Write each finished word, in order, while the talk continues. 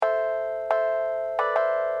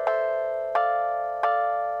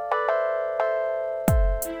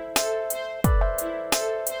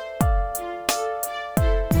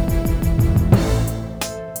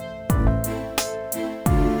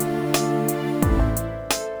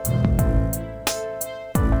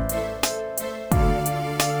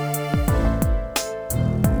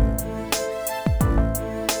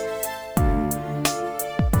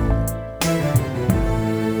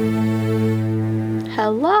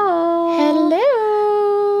Hello.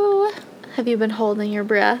 Have you been holding your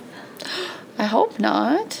breath? I hope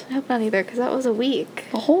not. I hope not either, because that was a week.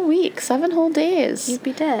 A whole week, 7 whole days. You'd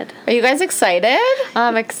be dead. Are you guys excited?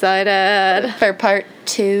 I'm excited. For part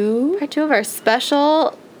 2? Part 2 of our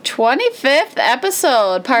special 25th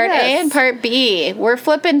episode, part A and part B. We're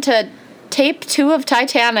flipping to tape 2 of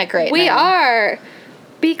Titanic right now. We are.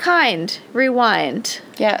 Be kind. Rewind.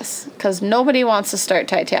 Yes, because nobody wants to start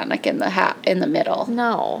Titanic in the middle.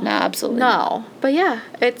 No. No, absolutely No. But yeah,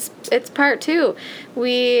 it's part 2.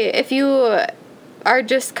 If you are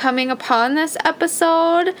just coming upon this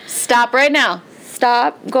episode, stop right now.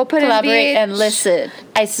 Stop. Go put Collaborate in and listen.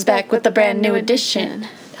 Ice is back with the brand new edition.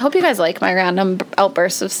 I hope you guys like my random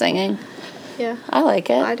outbursts of singing. Yeah. I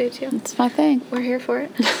like it. I do too. It's my thing. We're here for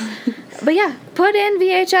it. But yeah, put in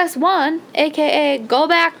VHS 1, aka go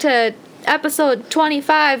back to episode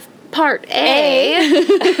 25, part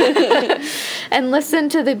A, and listen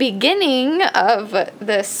to the beginning of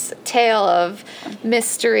this tale of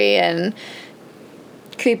mystery and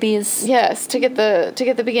Creepies. yes, to get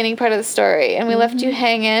the beginning part of the story. And we left you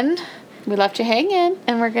hanging. We left you hanging.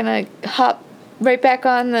 And we're gonna hop right back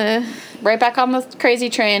on the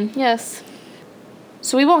crazy train. yes.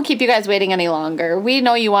 So we won't keep you guys waiting any longer. We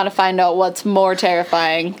know you want to find out what's more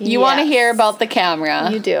terrifying. You want to hear about the camera.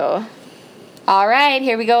 You do. All right,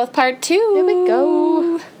 here we go with part 2. Here we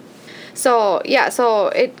go. So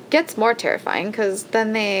it gets more terrifying because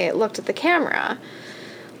then they looked at the camera.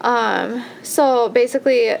 So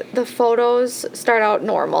basically the photos start out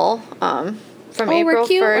normal, from April 1st. We're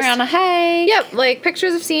cute. We're on a hike. Yep, like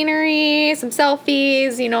pictures of scenery, some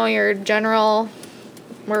selfies, your general,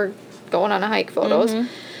 we're going on a hike photos.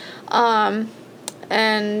 And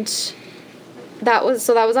that was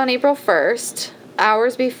on April 1st,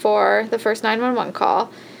 hours before the first 911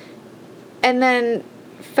 call. And then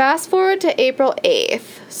fast forward to April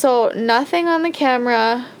 8th. So nothing on the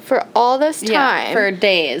camera for all this time. Yeah, for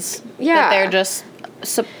days. Yeah. That they're just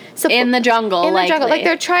in the jungle. In the jungle. Like,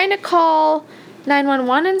 they're trying to call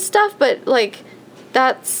 911 and stuff, but, like,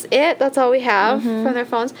 that's it. That's all we have from their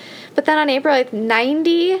phones. But then on April 8th,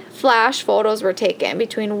 90 flash photos were taken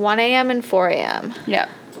between 1 a.m. and 4 a.m. Yeah.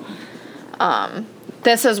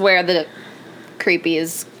 This is where the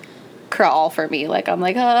creepies crawl for me. Like, I'm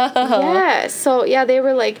like, Yeah. So, yeah, they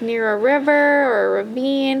were, like, near a river or a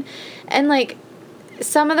ravine. And, like,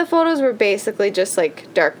 some of the photos were basically just,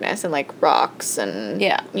 like, darkness and, like, rocks and,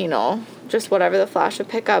 just whatever the flash would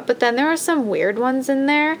pick up. But then there were some weird ones in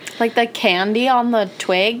there. Like the candy on the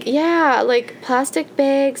twig? Yeah, like plastic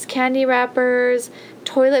bags, candy wrappers,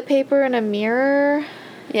 toilet paper, and a mirror.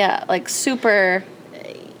 Yeah, like super.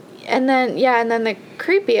 And then the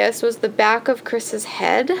creepiest was the back of Chris's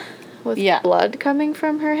head with blood coming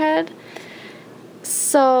from her head.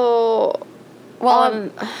 So...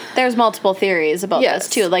 Well, there's multiple theories about this,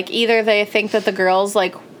 too. Like, either they think that the girl's,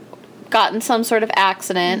 like, gotten some sort of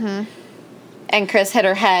accident... And Chris hit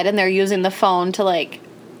her head, and they're using the phone to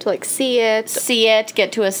see it,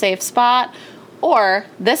 get to a safe spot. Or,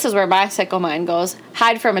 this is where my sicko mind goes,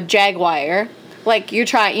 hide from a jaguar. Like, you're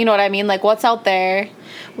trying, you know what I mean? Like, what's out there?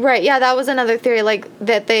 Right, yeah, that was another theory, like,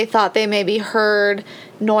 that they thought they maybe heard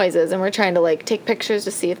noises and were trying to, like, take pictures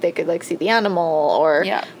to see if they could, like, see the animal or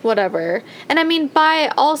whatever. And, I mean, by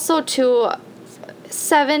also, too,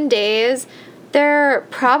 7 days... They're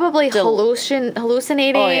probably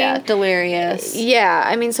hallucinating. Oh, yeah, delirious. Yeah,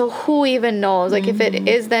 I mean, so who even knows? Like, if it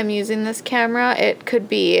is them using this camera, it could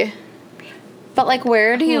be... But, like,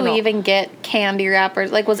 where do you even get candy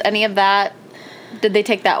wrappers? Like, was any of that... Did they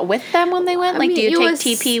take that with them when they went? Like, do you take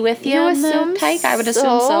TP with you in the hike? I would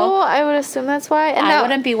assume so. I would assume that's why. And I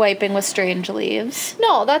wouldn't be wiping with strange leaves.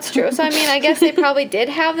 No, that's true. So, I mean, I guess they probably did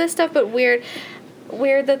have this stuff, but weird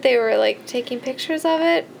that they were, like, taking pictures of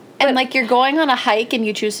it. And, like, you're going on a hike and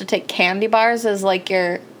you choose to take candy bars as, like,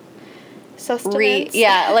 your... sustenance?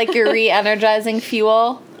 Like your re-energizing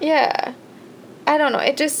fuel. Yeah. I don't know.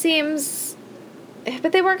 It just seems...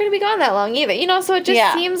 But they weren't going to be gone that long either. So it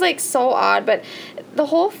just seems, like, so odd. But the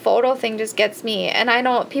whole photo thing just gets me. And I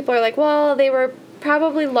know people are like, well, they were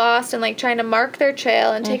probably lost and, like, trying to mark their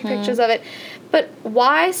trail and take pictures of it. But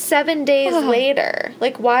why 7 days later?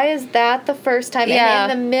 Like, why is that the first time? Yeah.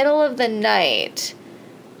 And in the middle of the night...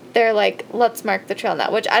 They're like, let's mark the trail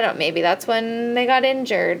now, which I don't, maybe that's when they got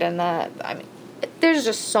injured and that, I mean, there's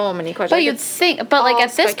just so many questions. But you'd think, but like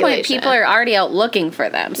at this point, people are already out looking for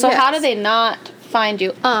them. So how do they not find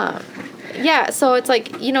you? Yeah, so it's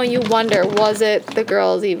like, you wonder, was it the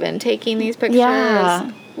girls even taking these pictures?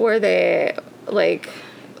 Yeah. Were they, like,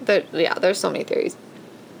 there's so many theories.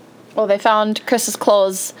 Well, they found Chris's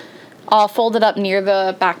clothes All folded up near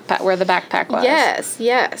the backpack, where the backpack was.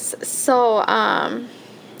 Yes. So,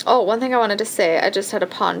 one thing I wanted to say, I just had a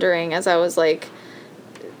pondering as I was, like,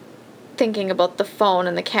 thinking about the phone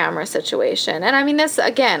and the camera situation. And I mean, this,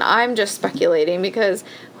 again, I'm just speculating because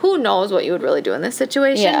who knows what you would really do in this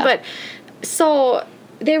situation. Yeah. But, so,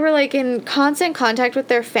 they were, like, in constant contact with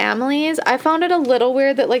their families. I found it a little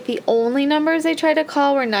weird that, like, the only numbers they tried to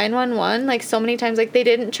call were 911. Like, so many times, like, they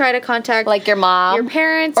didn't try to contact... Like your mom? Your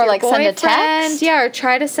parents, or, your like, boyfriend. Send a text? Yeah, or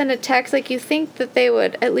try to send a text. Like, you think that they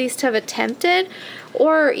would at least have attempted.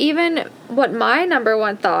 Or even what my number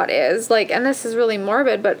one thought is, like, and this is really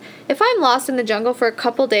morbid, but if I'm lost in the jungle for a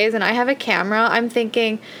couple days and I have a camera, I'm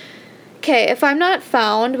thinking, okay, if I'm not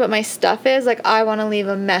found, but my stuff is, like, I want to leave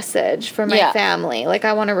a message for my family. Like,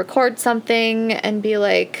 I want to record something and be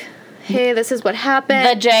like, hey, this is what happened.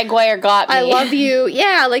 The Jaguar got me. I love you.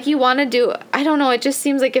 Yeah, like, you want to do, I don't know, it just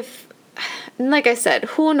seems like if... Like I said,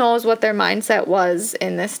 who knows what their mindset was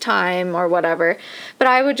in this time or whatever. But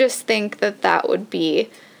I would just think that that would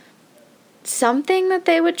be something that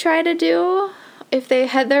they would try to do if they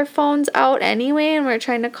had their phones out anyway and were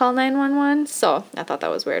trying to call 911. So I thought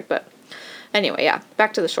that was weird. But anyway, yeah,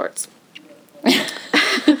 back to the shorts.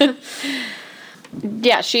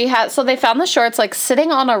 Yeah, so they found the shorts, like,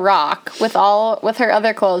 sitting on a rock with her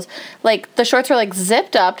other clothes. Like, the shorts were, like,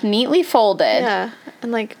 zipped up, neatly folded. Yeah,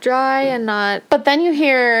 and, like, dry and not... But then you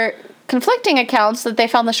hear conflicting accounts that they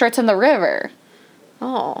found the shorts in the river.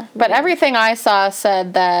 Oh. But everything I saw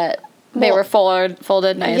said that they were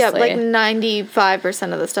folded nicely. Yeah, like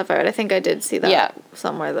 95% of the stuff I read. I think I did see that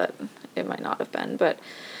somewhere that it might not have been, but...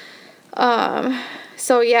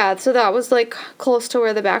 So that was, like, close to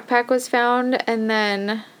where the backpack was found, and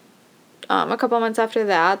then, a couple months after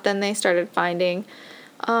that, then they started finding,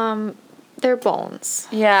 their bones.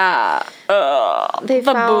 Yeah. They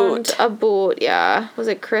found a boot, yeah. Was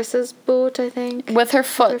it Chris's boot, I think? With her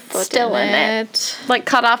foot still in it. Like,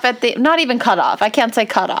 cut off not even cut off. I can't say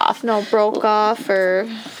cut off. No, broke off or...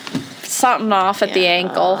 Something off at the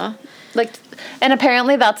ankle. Like... And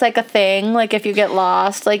apparently that's, like, a thing. Like, if you get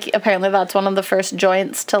lost, like, apparently that's one of the first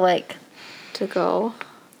joints to, like... To go.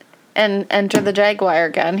 And enter the Jaguar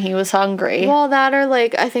again. He was hungry. Well, that or,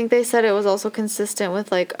 like, I think they said it was also consistent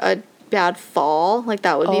with, like, a bad fall. Like,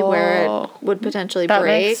 that would be where it would potentially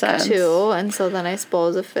break, too. And so then I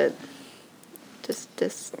suppose if it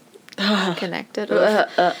just connected.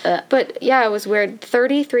 But, yeah, it was weird.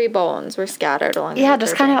 33 bones were scattered along the river. Yeah,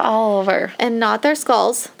 just kind of all over. And not their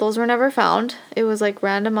skulls. Those were never found. It was, like,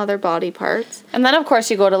 random other body parts. And then, of course,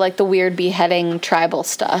 you go to, like, the weird beheading tribal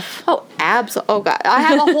stuff. Oh, absolutely. Oh, God. I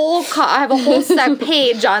have a whole set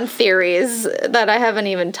page on theories that I haven't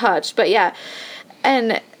even touched. But, yeah.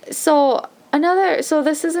 And so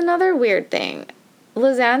this is another weird thing.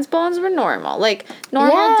 Lizanne's bones were normal, like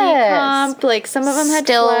decomp. Like some of them had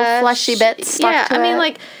still fleshy bits stuck to I mean,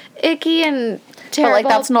 like icky and terrible, but, like,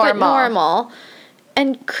 that's normal. But normal.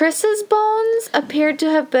 And Chris's bones appeared to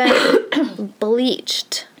have been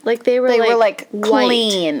bleached. Like they were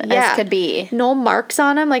clean as could be. No marks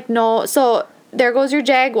on them. Like no. So there goes your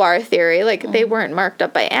Jaguar theory. Like they weren't marked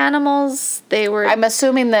up by animals. They were. I'm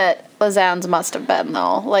assuming that Lizanne's must have been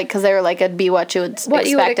though, like because they were like it'd be what you would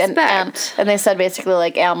expect. And they said basically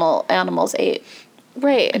like animals ate.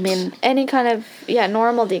 Right. I mean any kind of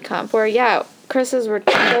normal decomp. Where Chris's were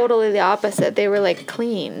totally the opposite. They were like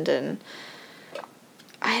cleaned and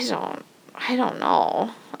I don't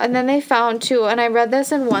know. And then they found too, and I read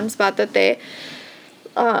this in one spot that they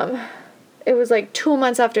it was like 2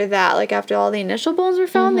 months after that, like after all the initial bones were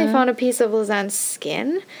found, they found a piece of Lizanne's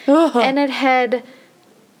skin. And it had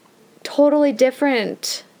totally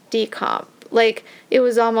different decomp. Like, it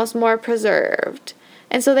was almost more preserved.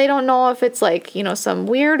 And so they don't know if it's like, some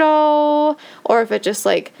weirdo, or if it just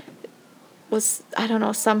like was, I don't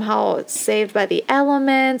know, somehow saved by the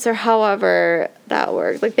elements, or however that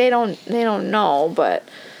worked. Like, they don't know, but...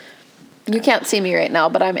 You can't see me right now,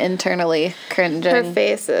 but I'm internally cringing. Her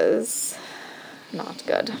face is not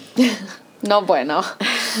good. No bueno.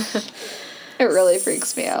 It really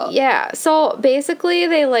freaks me out. Yeah. So basically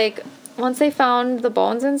they once they found the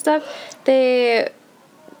bones and stuff, they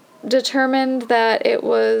determined that it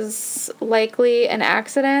was likely an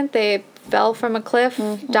accident. They fell from a cliff,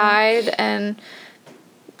 died, and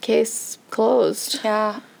case closed.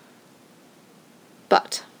 Yeah.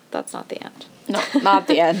 But that's not the end. No, not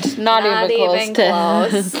the end. Not even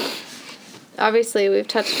close. Obviously, we've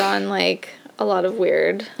touched on, a lot of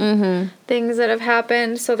weird things that have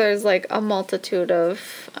happened. So there's, a multitude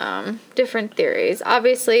of different theories.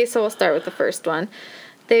 Obviously, so we'll start with the first one.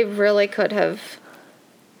 They really could have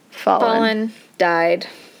fallen, died.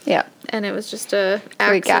 Yeah. and it was just a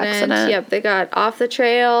freak accident. Yep, they got off the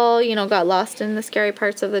trail, got lost in the scary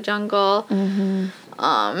parts of the jungle.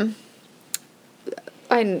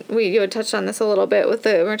 We had touched on this a little bit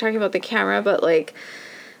we were talking about the camera, but like,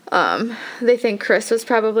 they think Chris was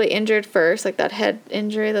probably injured first, like that head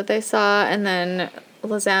injury that they saw, and then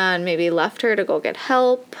Lisanne maybe left her to go get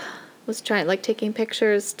help, was trying, like, taking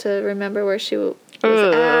pictures to remember where she was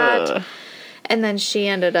at, and then she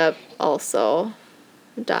ended up also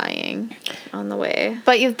dying on the way.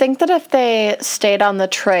 But you'd think that if they stayed on the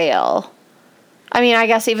trail, I mean, I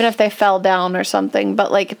guess even if they fell down or something,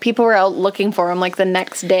 but, like, people were out looking for them, like, the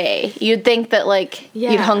next day, you'd think that, like,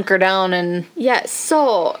 you'd hunker down and... Yeah,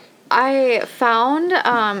 so I found,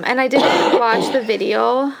 and I didn't watch the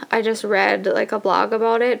video, I just read, like, a blog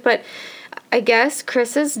about it, but I guess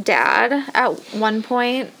Chris's dad, at one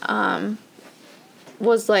point,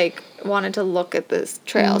 was, like, wanted to look at this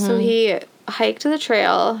trail, so he hiked the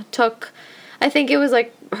trail, took, I think it was,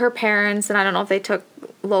 like, her parents, and I don't know if they took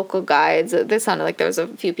local guides. This sounded like there was a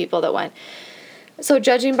few people that went. So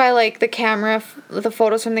judging by, like, the camera, the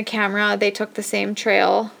photos from the camera, they took the same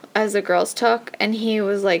trail as the girls took, and he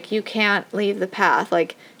was like, you can't leave the path.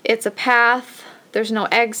 Like, it's a path, there's no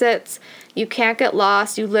exits, you can't get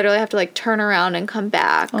lost, you literally have to, like, turn around and come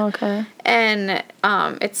back. Okay. And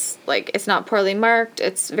it's, like, it's not poorly marked,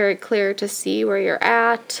 it's very clear to see where you're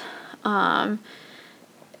at.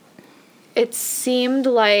 It seemed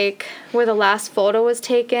like where the last photo was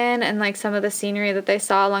taken and, like, some of the scenery that they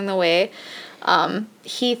saw along the way,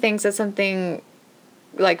 he thinks that something,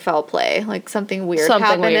 like, foul play, like, something weird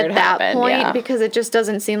happened at that point, because it just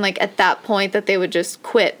doesn't seem like at that point that they would just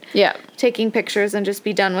quit taking pictures and just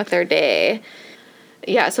be done with their day.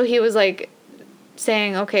 Yeah, so he was, like,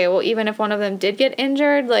 saying, okay, well, even if one of them did get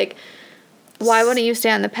injured, like, why wouldn't you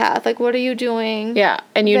stay on the path? Like, what are you doing? Yeah,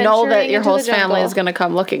 and you know that your host family is going to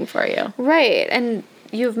come looking for you. Right, and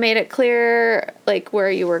you've made it clear, like,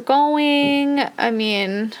 where you were going. I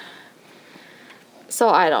mean, so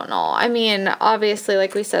I don't know. I mean, obviously,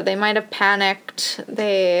 like we said, they might have panicked.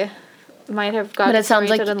 They might have gotten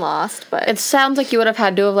disoriented and lost. But it sounds like you would have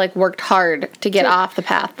had to have, like, worked hard to get off the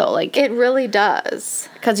path, though. Like, it really does.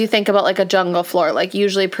 Because you think about, like, a jungle floor, like,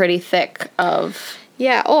 usually pretty thick of...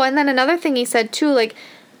 Yeah. Oh, and then another thing he said, too, like,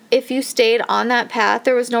 if you stayed on that path,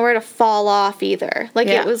 there was nowhere to fall off either. Like,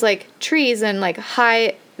 it was, like, trees and, like,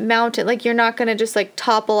 high mountain. Like, you're not going to just, like,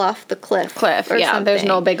 topple off the cliff or something. There's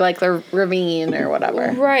no big, like, ravine or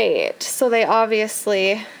whatever. Right. So they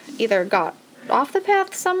obviously either got off the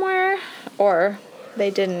path somewhere or they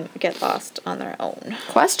didn't get lost on their own.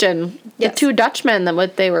 Question. Yes. The two Dutchmen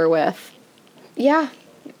that they were with. Yeah.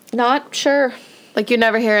 Not sure. Like, you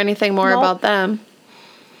never hear anything more about them.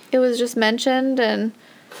 It was just mentioned, and...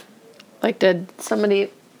 Like, did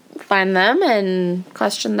somebody find them and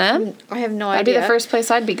question them? I have no idea. That'd be the first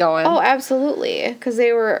place I'd be going. Oh, absolutely. Because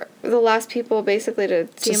they were the last people, basically, to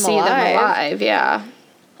see them alive. Yeah.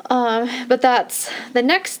 But that's... The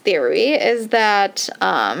next theory is that...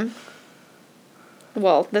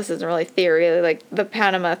 well, this isn't really theory. Like, the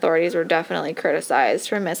Panama authorities were definitely criticized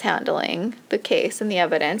for mishandling the case and the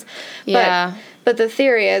evidence. Yeah. But the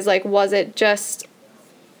theory is, like, was it just...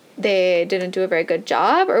 they didn't do a very good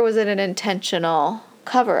job, or was it an intentional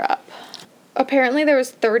cover-up? Apparently there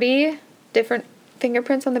was 30 different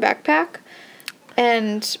fingerprints on the backpack,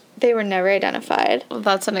 and they were never identified. Well,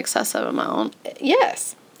 that's an excessive amount.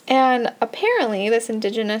 Yes. And apparently this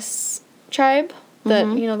indigenous tribe, the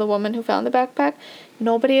woman who found the backpack,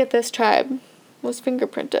 nobody at this tribe was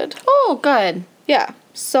fingerprinted. Oh, good. Yeah.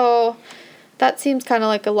 So... that seems kind of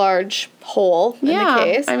like a large hole in the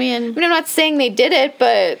case. I mean, I'm not saying they did it,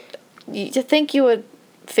 but you think you would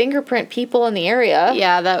fingerprint people in the area.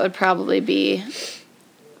 Yeah, that would probably be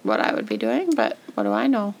what I would be doing, but what do I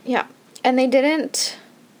know? Yeah. And they didn't...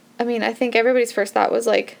 I mean, I think everybody's first thought was,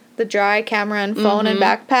 like, the dry camera and phone and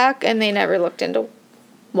backpack, and they never looked into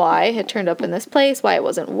why it turned up in this place, why it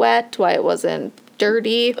wasn't wet, why it wasn't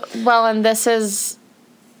dirty. Well, and this is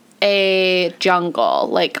a jungle,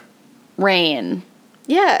 like... rain.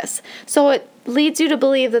 Yes. So it leads you to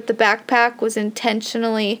believe that the backpack was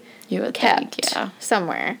intentionally kept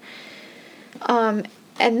somewhere. And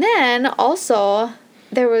then also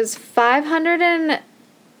there was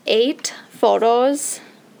 508 photos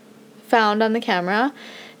found on the camera,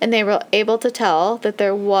 and they were able to tell that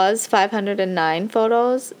there was 509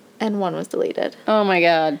 photos and one was deleted. Oh my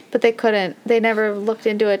god. But they never looked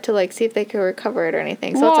into it to, like, see if they could recover it or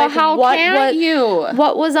anything. So well, it's like, how can't you?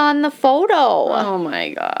 What was on the photo? Oh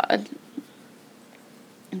my god.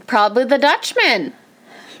 Probably the Dutchman.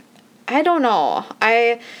 I don't know.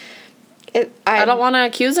 I don't want to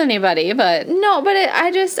accuse anybody, but no, but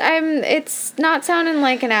it's not sounding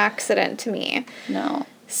like an accident to me. No.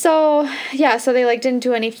 So yeah, so they like didn't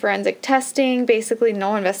do any forensic testing, basically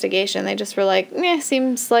no investigation. They just were like,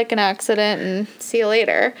 seems like an accident, and see you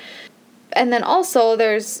later. And then also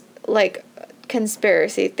there's like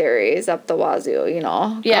conspiracy theories up the wazoo,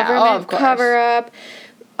 government cover up.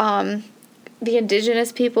 The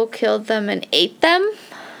indigenous people killed them and ate them.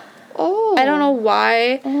 Oh. I don't know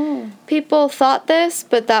why people thought this,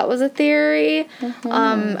 but that was a theory.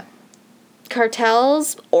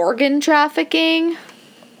 Cartels, organ trafficking.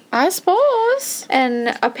 I suppose.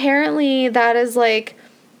 And apparently that is like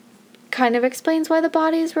kind of explains why the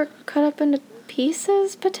bodies were cut up into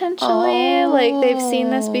pieces potentially. Like they've seen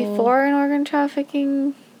this before in organ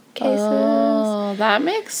trafficking cases. Oh, that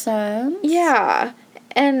makes sense. Yeah.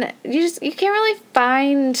 And you can't really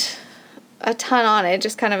find a ton on it. It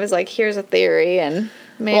just kind of is like, here's a theory, and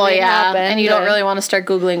maybe it happened. And you don't really want to start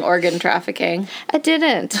Googling organ trafficking. I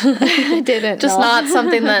didn't. Just not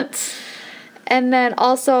something that's... And then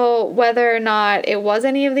also, whether or not it was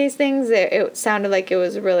any of these things, it sounded like it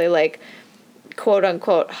was really like, quote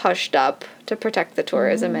unquote, hushed up to protect the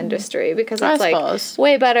tourism industry, because it's like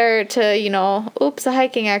way better to, oops, a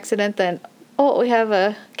hiking accident than, we have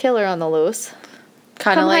a killer on the loose.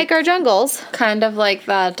 Come hike our jungles. Kind of like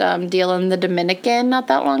that deal in the Dominican not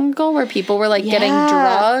that long ago where people were like getting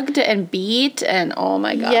drugged and beat, and oh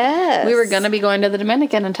my god. Yes. We were going to be going to the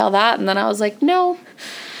Dominican until that, and then I was like, no.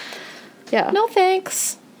 Yeah. No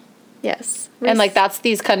thanks. Yes. And like that's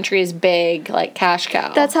these countries' big like cash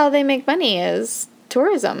cow. That's how they make money, is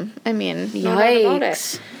tourism. I mean, no doubt about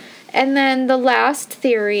it. And then the last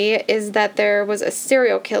theory is that there was a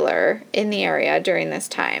serial killer in the area during this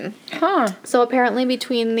time. Huh. So apparently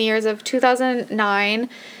between the years of 2009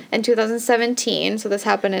 and 2017, so this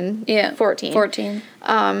happened in 14.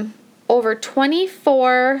 Over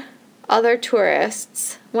 24 other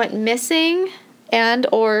tourists went missing and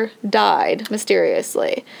or died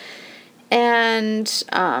mysteriously. And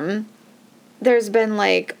there's been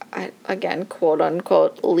like, again, quote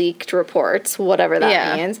unquote, leaked reports, whatever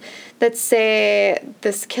that means, that say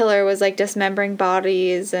this killer was like dismembering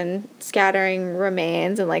bodies and scattering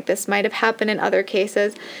remains, and like this might have happened in other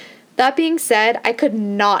cases. That being said, I could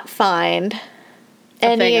not find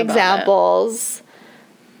any examples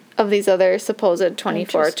of these other supposed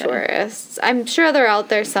 24 tourists. I'm sure they're out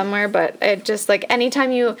there somewhere, but it just like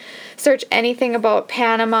anytime you search anything about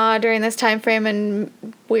Panama during this time frame and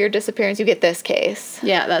weird disappearance, you get this case.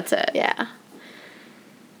 Yeah, that's it. Yeah.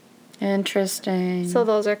 Interesting. So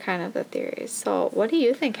those are kind of the theories. So what do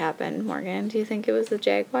you think happened, Morgan? Do you think it was the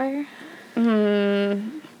Jaguar?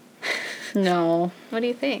 No. What do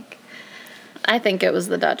you think? I think it was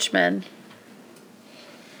the Dutchman.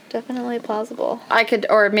 Definitely plausible.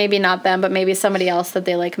 Or maybe not them, but maybe somebody else that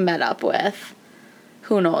they like met up with.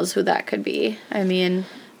 Who knows who that could be? I mean,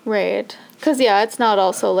 right? Because it's not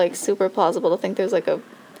also like super plausible to think there's like a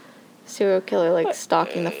serial killer like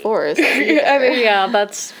stalking the forest. I mean,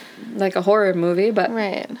 that's like a horror movie, but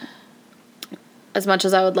right. As much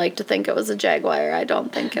as I would like to think it was a jaguar, I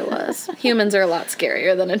don't think it was. Humans are a lot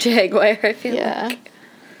scarier than a jaguar, I feel like.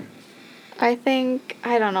 I think,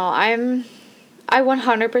 I don't know, I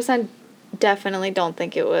 100% definitely don't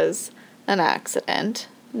think it was an accident.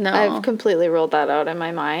 No. I've completely ruled that out in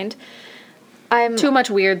my mind. Too much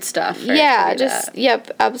weird stuff.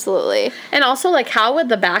 Yep, absolutely. And also, like, how would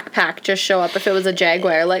the backpack just show up if it was a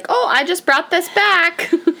jaguar? Like, I just brought this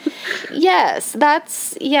back. Yes,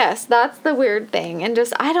 that's the weird thing. And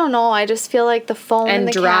just, I don't know, I just feel like the phone and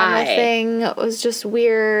the camera thing was just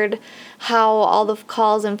weird. How all the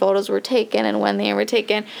calls and photos were taken and when they were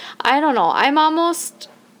taken. I don't know. I'm almost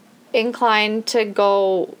inclined to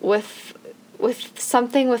go with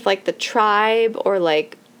something with, like, the tribe or,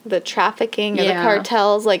 like, the trafficking or the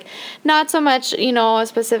cartels. Like, not so much, a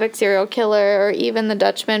specific serial killer or even the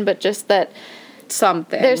Dutchman, but just that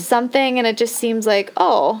there's something, and it just seems like,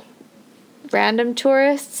 random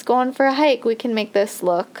tourists going for a hike, we can make this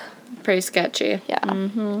look pretty sketchy. Yeah.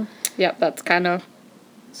 Mm-hmm. Yep, that's kind of...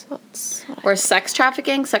 Or sex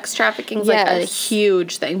trafficking. Sex trafficking is like a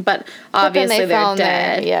huge thing, but obviously they're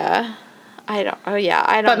dead. I don't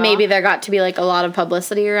know. But maybe there got to be like a lot of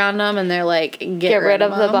publicity around them, and they're like, get rid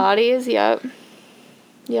of the bodies. Yep.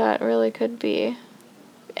 Yeah, it really could be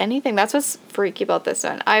anything. That's what's freaky about this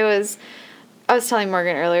one. I was telling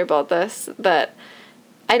Morgan earlier about this, that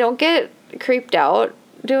I don't get creeped out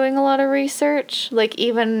doing a lot of research. Like,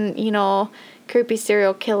 even, creepy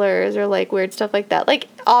serial killers or like weird stuff like that. Like,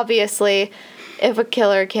 obviously if a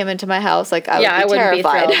killer came into my house, like, I would be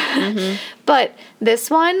terrified. Mm-hmm. But this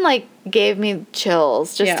one, like, gave me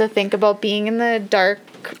chills just to think about being in the dark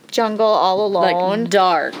jungle all alone. Like,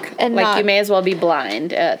 dark. And like, you may as well be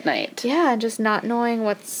blind at night. Yeah, just not knowing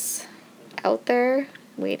what's out there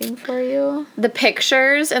waiting for you. The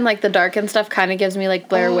pictures and, like, the dark and stuff kind of gives me, like,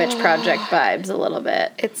 Blair Witch Project vibes a little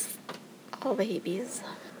bit. It's all babies.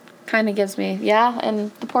 Kind of gives me,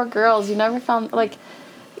 and the poor girls, you never found, like,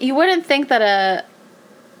 you wouldn't think that a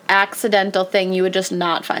accidental thing, you would just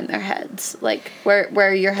not find their heads, like, where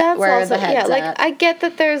the heads like, at. I get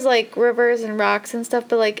that there's, like, rivers and rocks and stuff,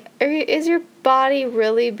 but, like, is your body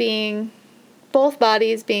really both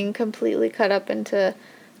bodies being completely cut up into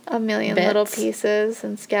a million little pieces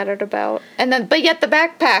and scattered about, and then, but yet the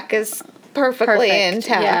backpack is perfect.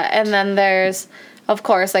 Intact. Yeah, and then there's, of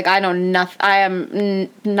course, like, I know nothing. I am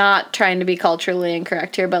not trying to be culturally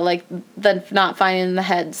incorrect here, but, like, the not finding the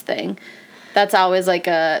heads thing, that's always, like,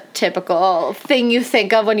 a typical thing you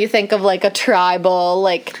think of when you think of, like, a tribal,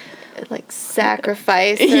 like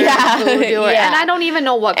sacrifice or voodoo. And I don't even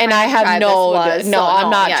know what kind of tribe this was. No, I'm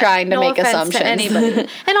not trying to make assumptions. To anybody.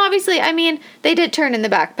 And obviously, I mean, they did turn in the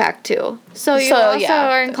backpack, too. So you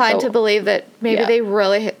are inclined to believe that maybe they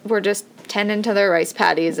really were just tending to their rice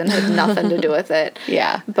paddies and had nothing to do with it.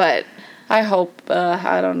 Yeah. But I hope,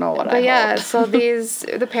 I don't know what I hope. But yeah, so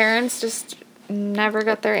the parents just never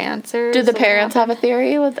got their answers. Do the parents have a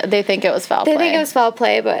theory? They think it was foul play. They think it was foul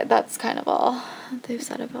play, but that's kind of all they've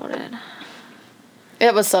said about it.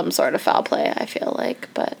 It was some sort of foul play, I feel like,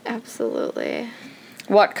 but... Absolutely.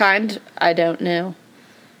 What kind? I don't know.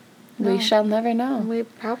 No. We shall never know. We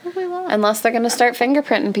probably won't. Unless they're going to start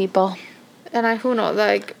fingerprinting people. And who knows,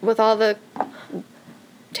 like, with all the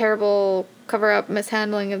terrible cover-up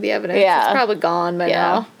mishandling of the evidence, it's probably gone by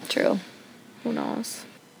now. True. Who knows?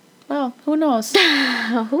 Well, who knows?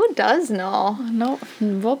 Who does know? No,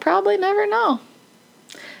 we'll probably never know.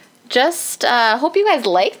 Just hope you guys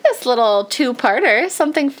like this little two-parter.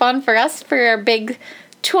 Something fun for us for our big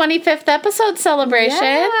 25th episode celebration.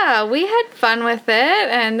 Yeah, we had fun with it,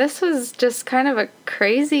 and this was just kind of a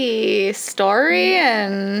crazy story,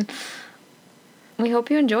 and we hope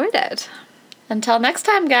you enjoyed it. Until next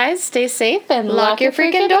time, guys, stay safe and lock your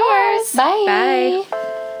freaking doors. Bye. Bye.